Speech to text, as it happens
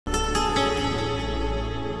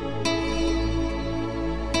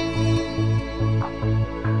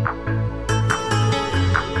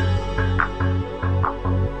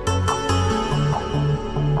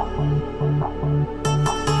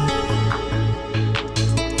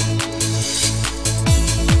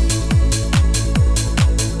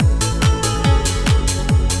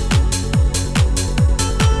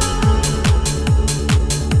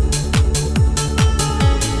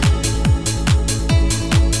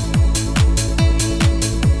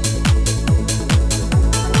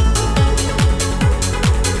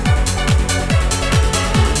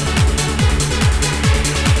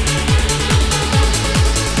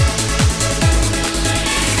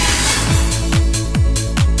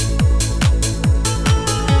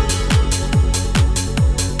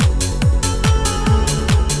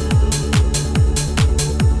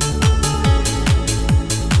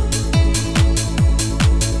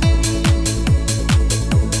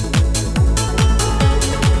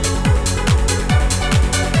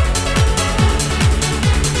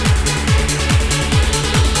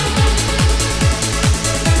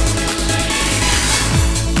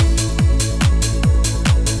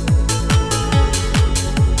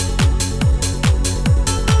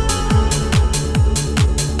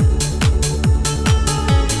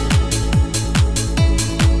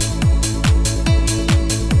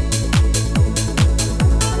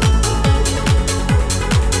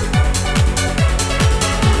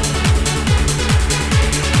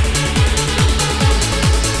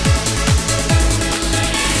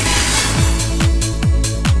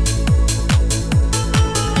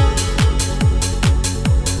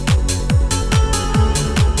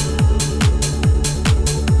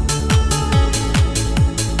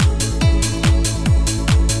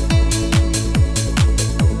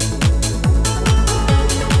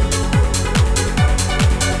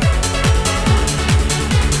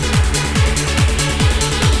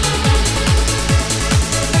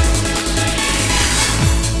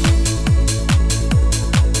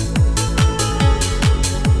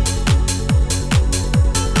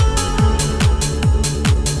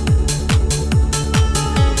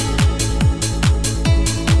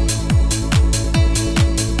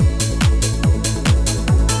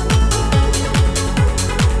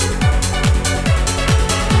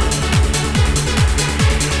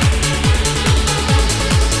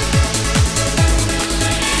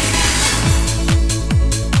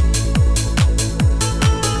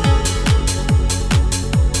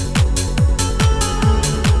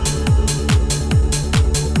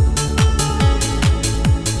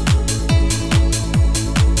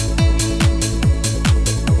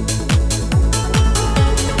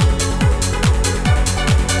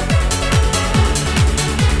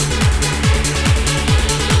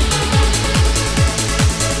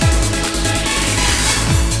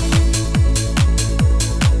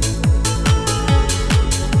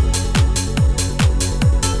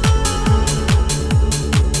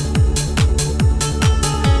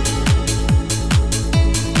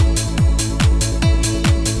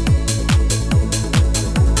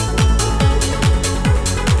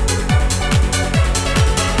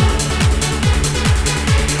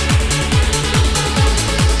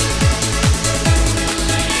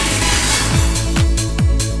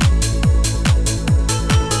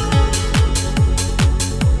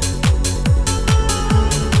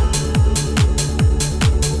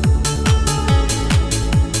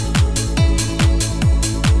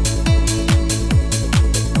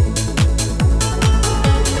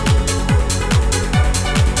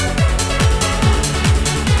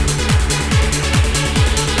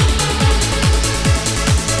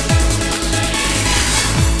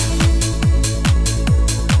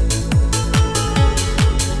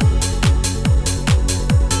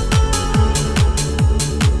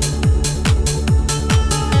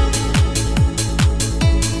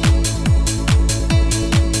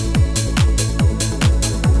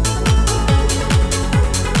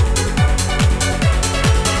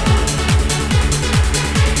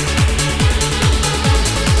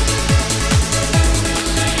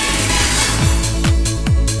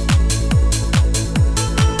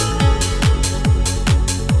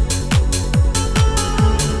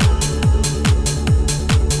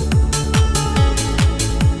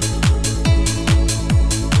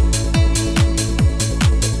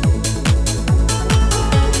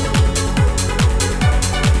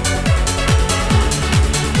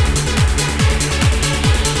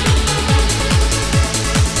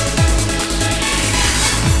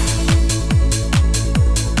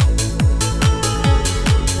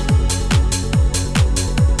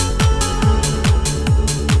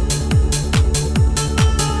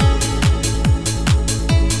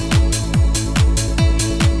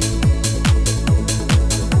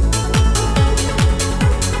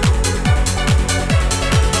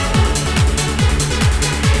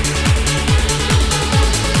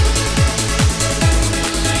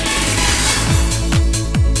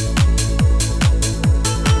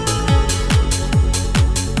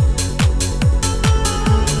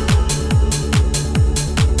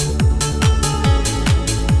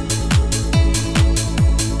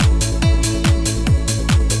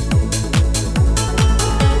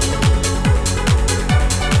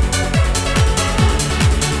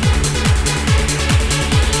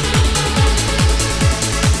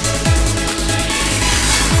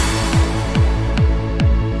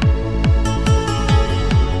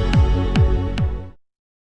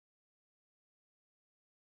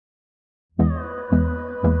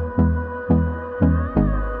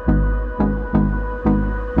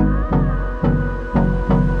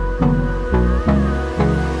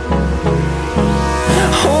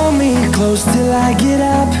till I get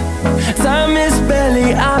up. Time is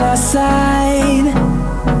barely on our side.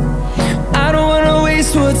 I don't wanna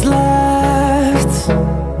waste what's left.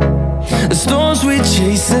 The storms we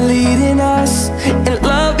chase are leading us, and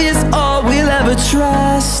love is all we'll ever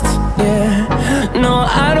trust. Yeah, no,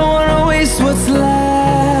 I don't wanna waste what's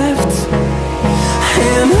left.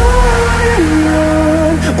 And on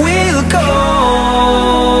we'll go,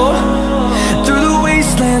 through the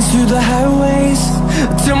wastelands, through the highways,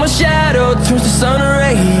 till my shadow turns to sun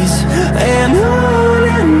rays. And on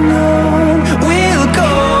we'll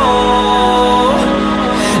go,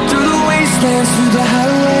 through the wastelands, through the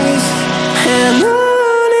highways, and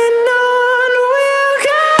on we'll go.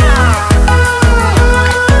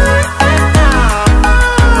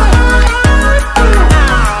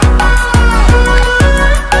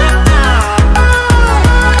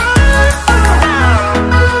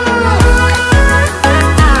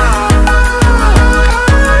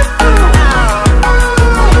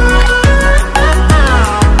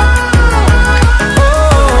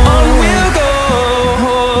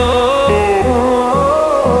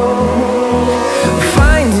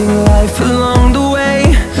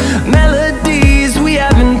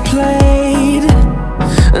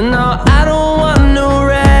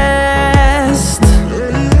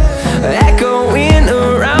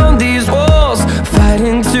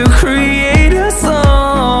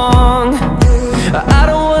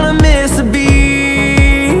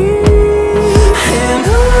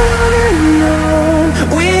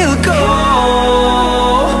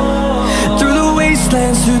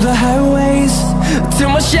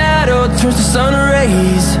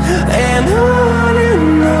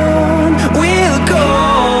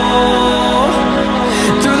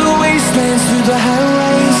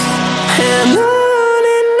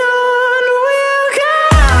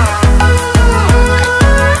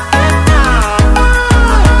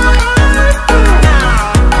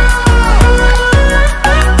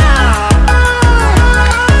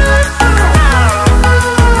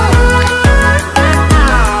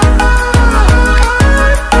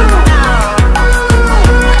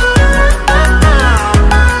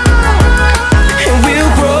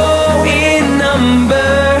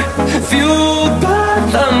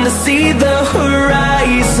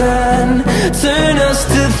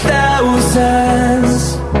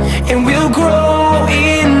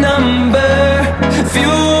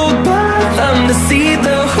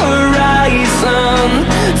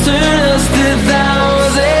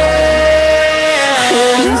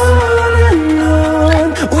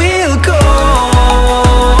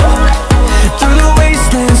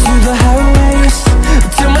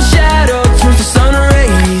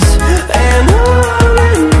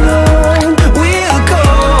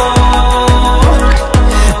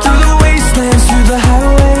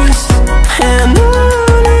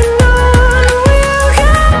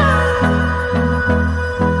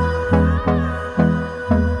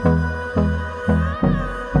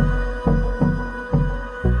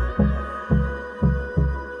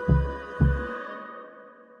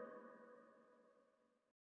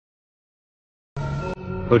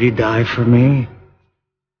 Would you die for me?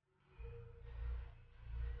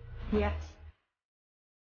 Yes.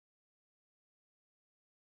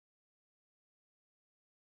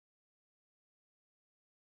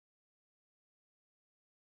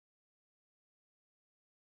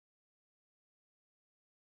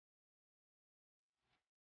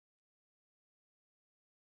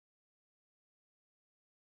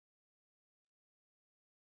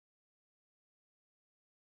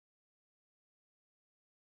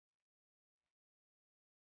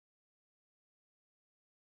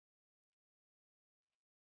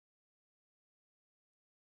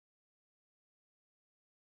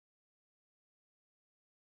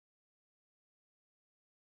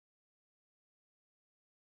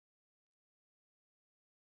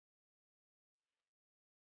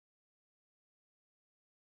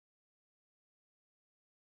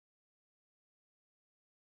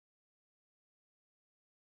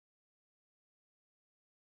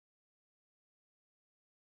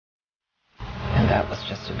 That was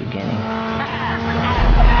just a beginning.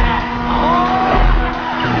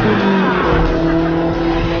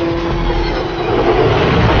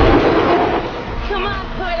 Come on,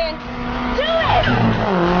 Puddin'. Do it!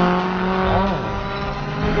 Oh,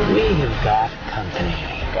 we've got company.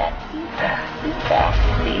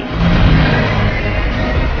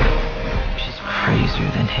 She's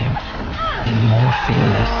crazier than him and more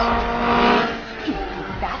fearless.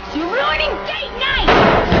 That's you ruining date night!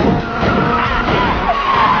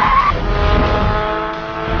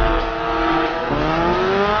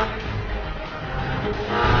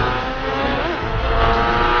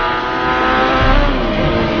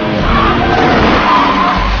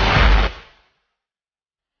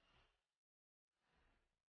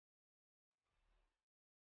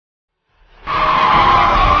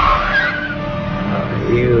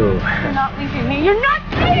 You're not leaving me. You're not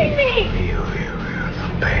leaving me! You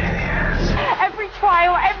pain in the ass. Every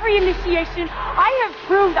trial, every initiation, I have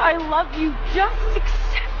proved I love you. Just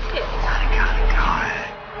accept it. Got it.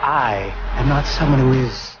 I am not someone who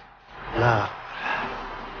is loved.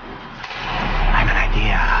 I'm an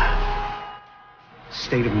idea.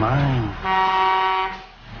 State of mind.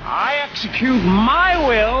 I execute my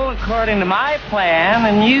will according to my plan,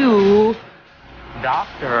 and you,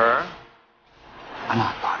 doctor, are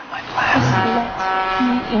not part of my plan.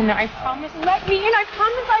 Let me in. I promise. Let me in. I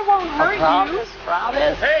promise I won't hurt you.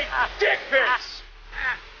 Promise. Hey, dick bitch!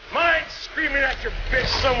 Mind screaming at your bitch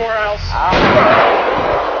somewhere else.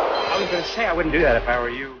 I was going to say I wouldn't do that if I were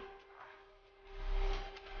you.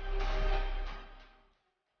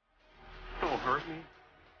 Don't hurt me.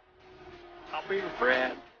 I'll be your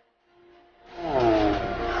friend.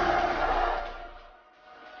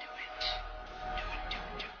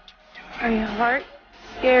 My heart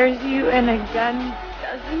scares you and a gun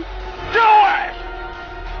doesn't. Do it!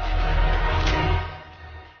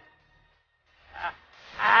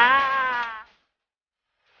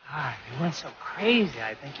 God, you went so crazy.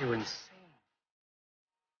 I think you're insane.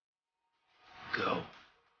 Go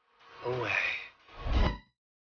away.